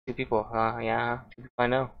Two people. Yeah, two people I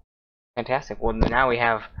know. Fantastic. Well, now we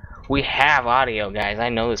have audio, guys. I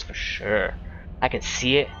know this for sure. I can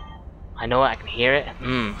see it. I know it. I can hear it.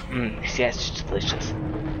 See, it's just delicious.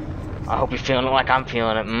 I hope you're feeling it like I'm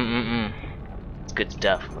feeling it. It's good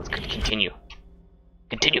stuff. Let's continue.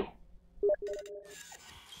 Continue.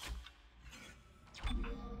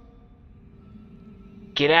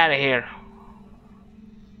 Get out of here.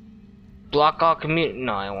 Block all community.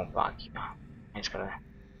 No, I won't block you. I just gotta.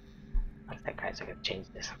 Like that, guys. I gotta change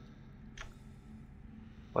this.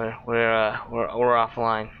 We're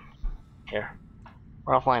offline here.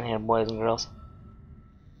 We're offline here, boys and girls.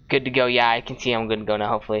 Good to go. Yeah, I can see I'm good to go now.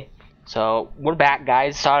 Hopefully. So we're back,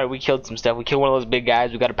 guys. Sorry, we killed some stuff. We killed one of those big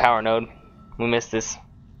guys. We got a power node. We missed this.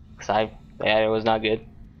 Yeah, it was not good.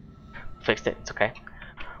 Fixed it. It's okay.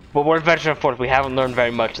 But we're adventuring forth. We haven't learned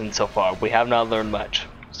very much so far. We have not learned much.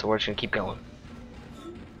 So we're just gonna keep going.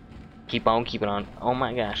 Keep on keeping on. Oh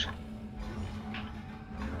my gosh.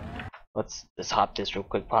 Let's just hop this real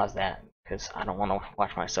quick. Pause that, because I don't want to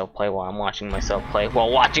watch myself play while I'm watching myself play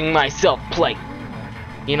while watching myself play.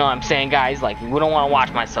 You know what I'm saying, guys? Like, we don't want to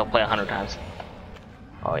watch myself play 100 times.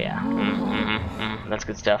 Oh yeah. That's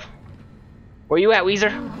good stuff. Where you at,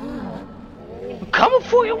 Weezer? I'm coming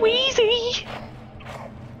for you, Weezy.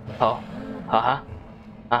 Oh.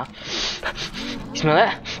 You smell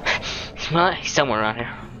that? You smell that? He's somewhere around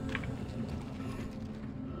here.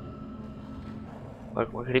 Where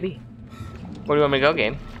could he be? Where do you want me to go,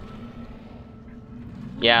 game?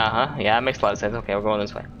 Yeah, yeah, that makes a lot of sense. Okay, we're going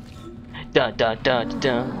this way. Dun dun dun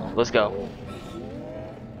dun. Let's go.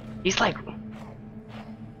 He's like...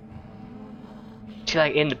 Is he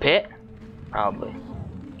like in the pit? Probably.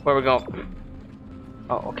 Where we going?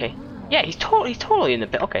 Oh, okay. Yeah, he's totally in the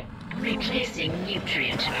pit. Okay. Replacing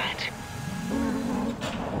nutrient mat.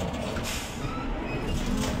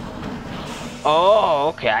 Oh,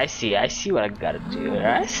 okay, I see what I gotta do here.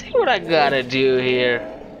 I see what I gotta do here.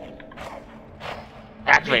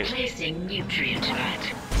 Activate. Replacing nutrient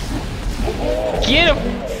mat. Get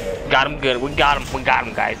him! Got him good. We got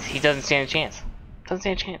him, guys. He doesn't stand a chance. Doesn't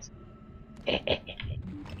stand a chance.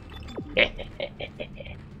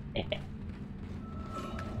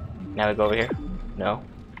 Now we go over here. No.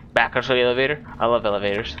 Back up to the elevator. I love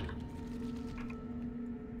elevators.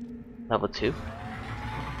 Level 2.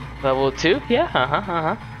 Level 2?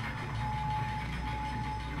 Yeah,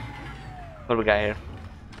 What do we got here?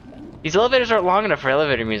 These elevators aren't long enough for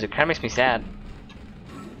elevator music. Kinda makes me sad.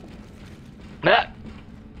 Ah!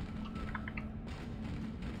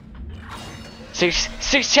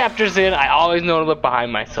 Six chapters in, I always know to look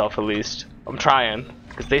behind myself at least. I'm trying.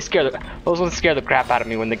 Because those ones scare the crap out of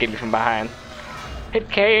me when they get me from behind.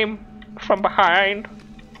 It came from behind.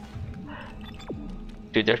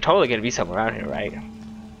 Dude, there's totally gonna be somewhere around here, right?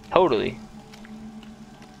 Totally.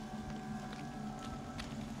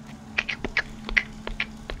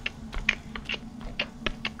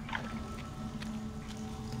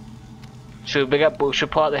 Should we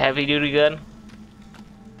pull out the heavy duty gun?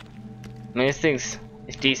 I mean, this thing's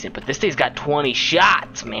decent, but this thing's got 20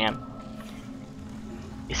 shots, man.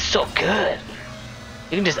 It's so good.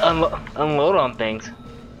 You can just unload on things.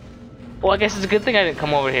 Well, I guess it's a good thing I didn't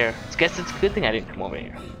come over here. I guess it's a good thing I didn't come over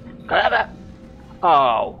here.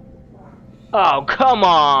 Oh. Oh, come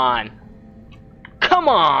on. Come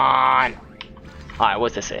on. Alright,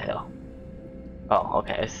 what's this say, hill? Oh,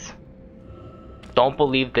 okay. Don't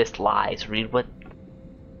believe this lies. Read what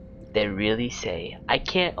they really say. I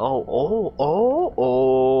can't. Oh.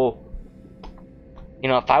 You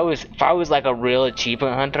know, if I was like a real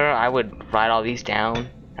achievement hunter, I would write all these down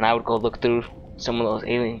and I would go look through some of those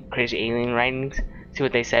crazy alien writings, see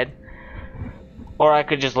what they said. Or I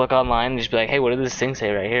could just look online and just be like, hey, what did this thing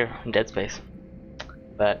say right here in Dead Space?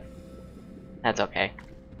 But that's okay.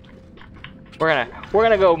 We're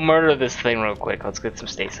gonna go murder this thing real quick. Let's get some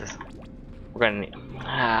stasis. We're gonna need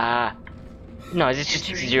no, it's just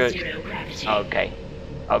zero gravity. Okay.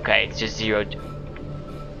 Okay, it's just zero.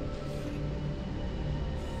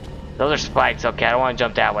 Those are spikes. Okay, I don't want to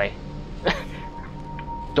jump that way.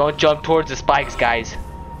 Don't jump towards the spikes, guys.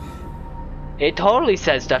 It totally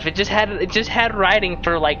said stuff. It just had writing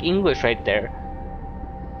for like English right there.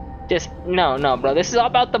 Just no, bro. This is all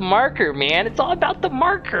about the marker, man. It's all about the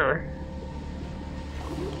marker.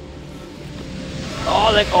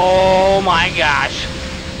 Oh, like, oh my gosh.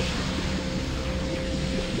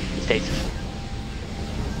 Stasis.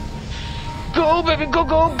 Go, baby,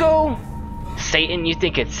 go. Satan? You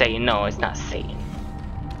think it's Satan? No, it's not Satan.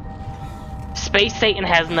 Space Satan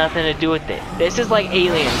has nothing to do with it. This is like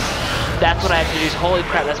aliens. That's what I have to do. Holy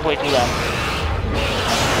crap, that's way too loud.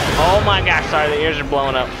 Oh my gosh, sorry, the ears are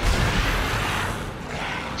blowing up.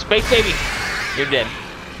 Space baby. You're dead.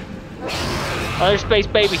 Other space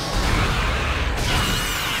baby.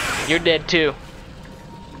 You're dead too.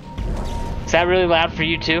 Is that really loud for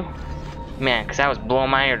you too? Man, cause I was blowing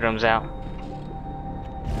my eardrums out.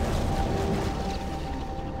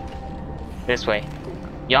 This way.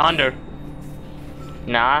 Yonder.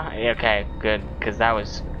 Nah? Okay, good. Cause that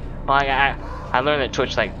was... Well, I learned that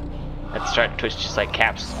Twitch, like... At the start, Twitch just, like,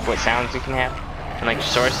 caps what sounds you can have. And, like,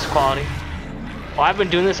 source quality. Oh, I've been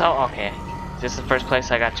doing this... Oh, okay. Is this the first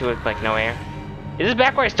place I got to with, like, no air? Is this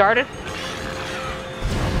back where I started?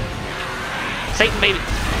 Satan baby.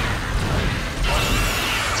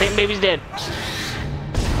 Satan baby's dead.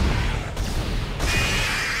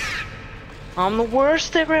 I'm the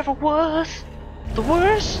worst there ever was. The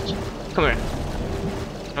worst. Come here.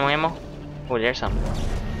 No ammo? Oh, there's something.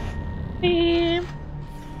 Where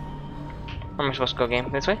am I supposed to go,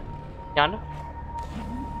 game? This way? Yonder?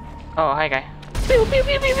 Oh, hi, guy. Pew, pew,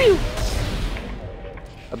 pew, pew, pew.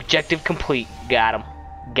 Objective complete. Got him.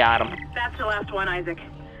 Got him. That's the last one, Isaac.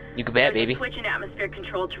 You can bet, baby. Switch in atmosphere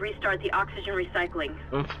control to restart the oxygen recycling.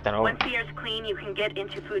 Once the air's clean, you can get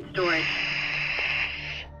into food storage.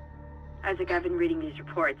 Isaac, I've been reading these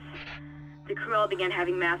reports. The crew all began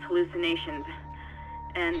having mass hallucinations,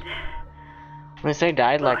 and... When they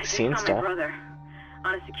died, well, like, seeing stuff. stuff. My brother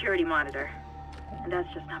on a security monitor, and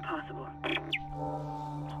that's just not possible.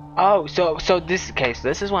 Oh, so this case,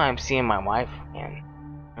 this is why I'm seeing my wife, and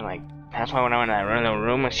like, that's why when I went in the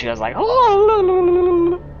room, and she was like,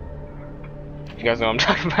 oh, you guys know what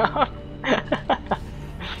I'm talking about?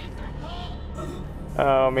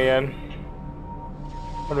 Oh man,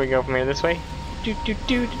 where do we go from here? This way? Do do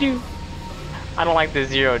do do do. I don't like the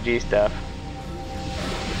 0G stuff.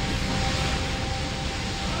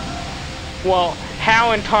 Well,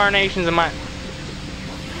 how in tarnations am I?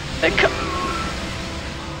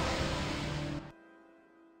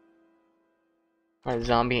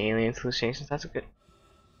 Zombie alien hallucinations. That's a good.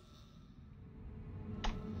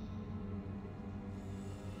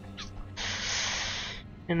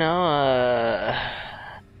 You know,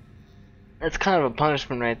 that's kind of a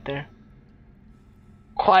punishment right there.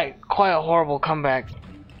 Quite a horrible comeback.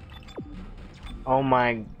 Oh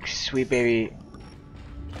my sweet baby.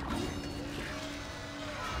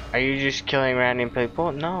 Are you just killing random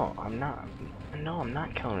people? No, I'm not. No, I'm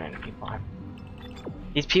not killing random people.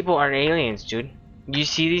 These people are aliens, dude. Do you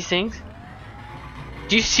see these things?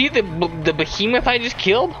 Do you see the behemoth I just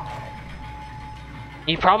killed?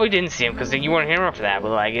 You probably didn't see him because you weren't here for that, but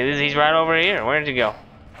like he's right over here. Where did he go?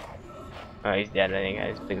 Oh, he's dead.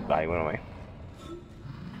 I think his body went away.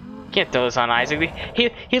 Can't throw this on Isaac.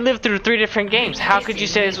 He lived through 3 different games. How could you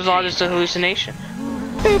say this was all just a hallucination?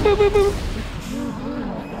 Boop, boop, boop, boop.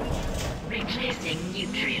 Replacing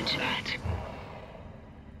nutrient vat.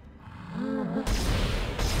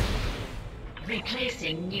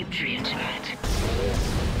 Replacing nutrient vat.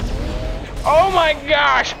 Oh my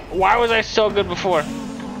gosh! Why was I so good before?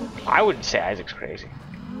 I wouldn't say Isaac's crazy.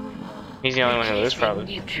 He's the only one who lives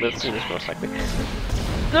probably. Lives through this most likely.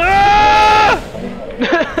 Ah!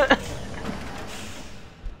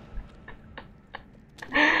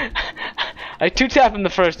 I 2-tapped him the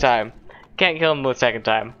first time. Can't kill him the second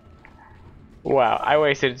time. Wow, I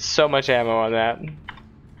wasted so much ammo on that.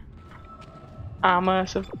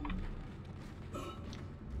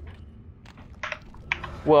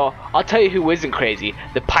 Well, I'll tell you who isn't crazy.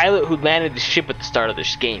 The pilot who landed the ship at the start of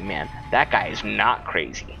this game, man. That guy is not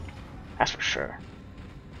crazy. That's for sure.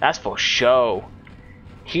 That's for show.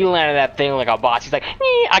 He landed that thing like a boss. He's like,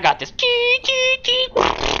 I got this.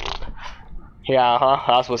 Yeah,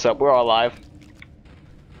 that's what's up. We're all alive.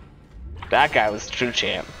 That guy was true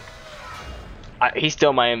champ. He's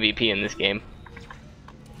still my MVP in this game.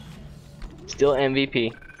 Still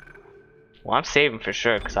MVP. Well, I'm saving for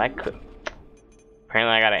sure, because I could.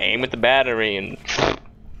 Apparently I gotta aim with the battery and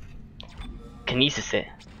kinesis it.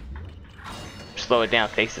 Slow it down,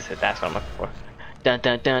 faces it, that's what I'm looking for. Dun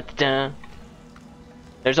dun dun dun dun.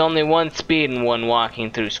 There's only one speed and one walking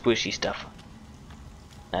through squishy stuff.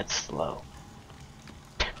 That's slow.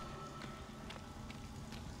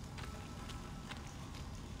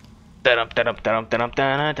 I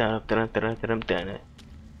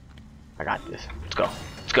got this. Let's go.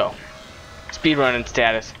 Let's go. Speed running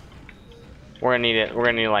status. We're gonna need it. We're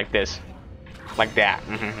gonna need it like this. Like that.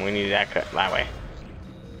 We need that cut that way.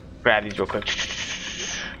 Grab these real quick.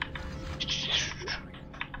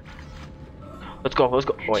 Let's go. Let's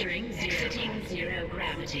go. Wait.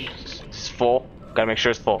 It's full. Gotta make sure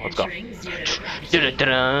it's full. Let's go.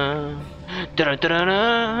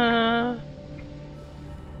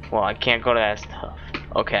 Well, I can't go to that stuff.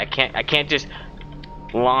 Okay, I can't just.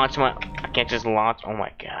 launch my... I can't just launch... Oh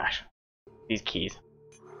my gosh. These keys.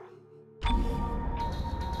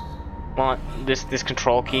 This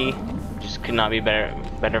control key just could not be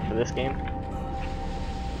better for this game.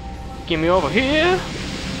 Get me over here.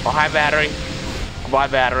 Oh, high battery. Goodbye,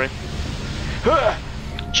 battery.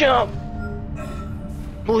 Jump.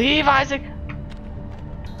 Believe, Isaac.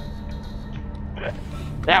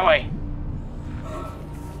 That way.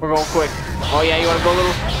 We're going quick. Oh yeah, you wanna go,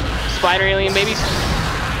 little spider alien babies?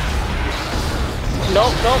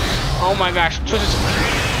 Nope, nope. Oh my gosh.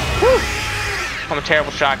 Woo. I'm a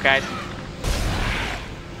terrible shot, guys.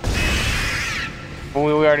 We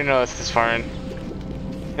already know this far in.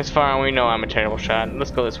 This far in, we know I'm a terrible shot. Let's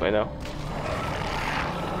go this way, though.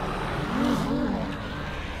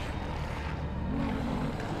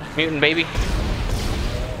 Mutant baby.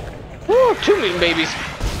 Woo! 2 mutant babies.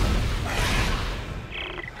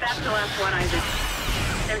 That's the last one, Isaac.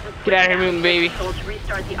 There's a Get out of here, mutant baby. to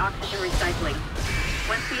restart the oxygen recycling.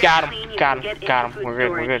 Once we Got are clean, him. you Got can him. get Got into him. food We're good.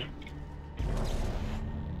 We're storage. good.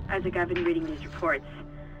 Isaac, I've been reading these reports.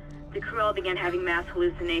 The crew all began having mass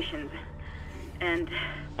hallucinations. And,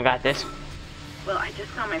 I got this. well, I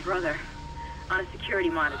just saw my brother on a security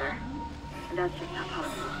monitor. And that's just not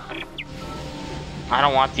possible. I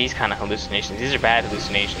don't want these kind of hallucinations. These are bad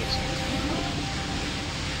hallucinations.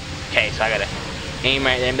 Okay, so I gotta aim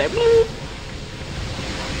right there and be like, bloop.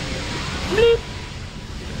 Bloop.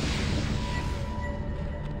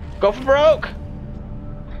 Go for broke.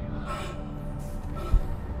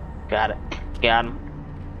 Got it. Got him.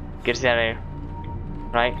 Get us out of here.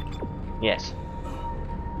 Right? Yes.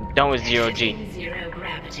 Done with zero G. Zero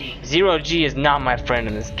gravity. Zero G is not my friend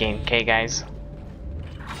in this game, okay, guys?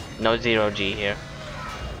 No zero G here.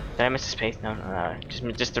 Did I miss a space? No, no, no.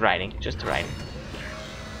 Just the writing. Just the writing.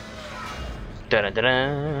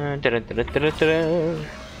 Da-da-da-da, da-da-da-da-da-da.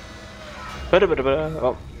 Ba-da-ba-da-ba.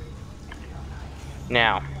 Oh.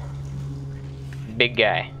 Now, big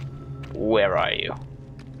guy, where are you?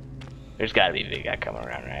 There's gotta be a big guy coming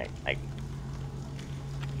around, right? Like,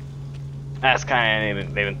 that's kind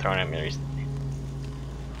of they've been throwing at me recently.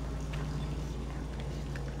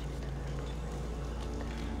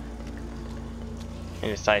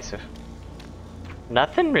 Indecisive.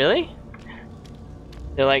 Nothing really.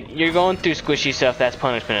 They're like, you're going through squishy stuff. That's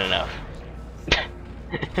punishment enough.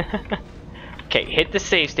 Okay, hit the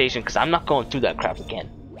save station because I'm not going through that crap again.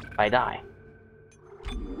 If I die,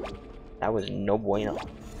 that was no bueno.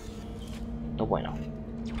 No bueno.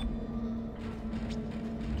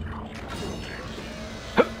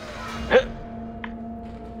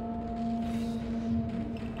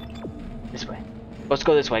 This way. Let's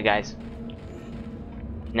go this way, guys.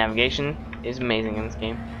 Navigation is amazing in this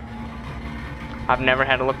game. I've never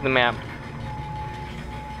had to look at the map.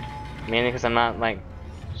 Mainly because I'm not like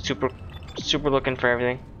super looking for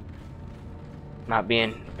everything. Not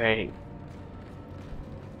being very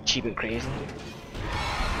cheap and crazy.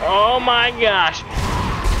 Oh my gosh!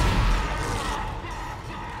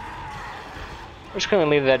 We're just gonna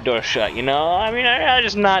leave that door shut, you know? I mean, I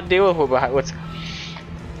just not deal with what's...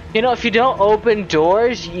 You know, if you don't open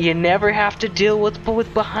doors, you never have to deal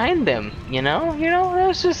with behind them, you know? You know,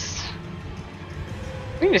 that's just...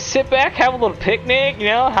 We can just sit back, have a little picnic, you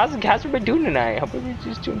know? How's everybody doing tonight? Hope everybody's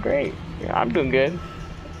just doing great. Yeah, I'm doing good.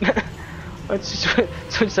 Let's just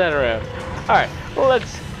switch that around. Alright, well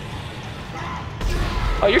let's...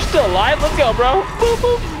 Oh, you're still alive? Let's go, bro. Boop,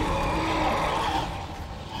 boop.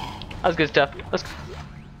 That was good stuff. Let's...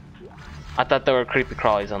 I thought there were creepy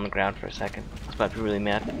crawlies on the ground for a second. I was about to be really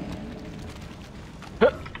mad.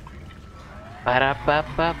 There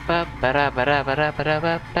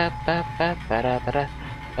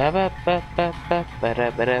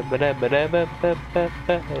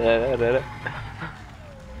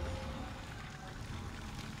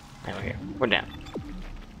we go. We're down.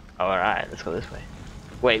 Alright, let's go this way.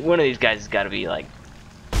 Wait, one of these guys has got to be like...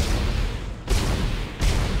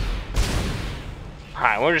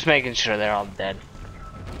 Alright, we're just making sure they're all dead.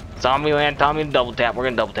 Zombieland, Tommy, double tap. We're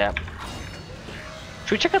gonna double tap.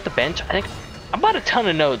 Should we check out the bench? I think I bought a ton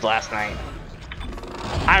of nodes last night.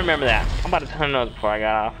 I remember that. I bought a ton of nodes before I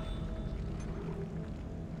got off.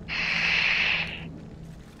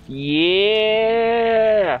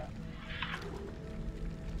 Yeah.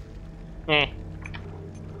 Eh.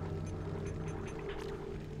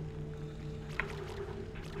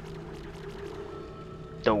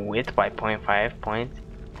 The width by 0.5 points.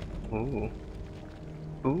 Ooh.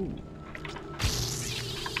 Ooh.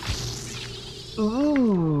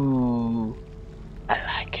 Ooh. I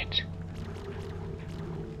like it.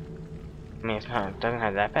 I mean, it doesn't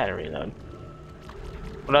have that bad a reload.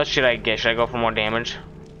 What else should I get? Should I go for more damage?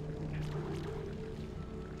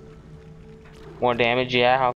 More damage, yeah. How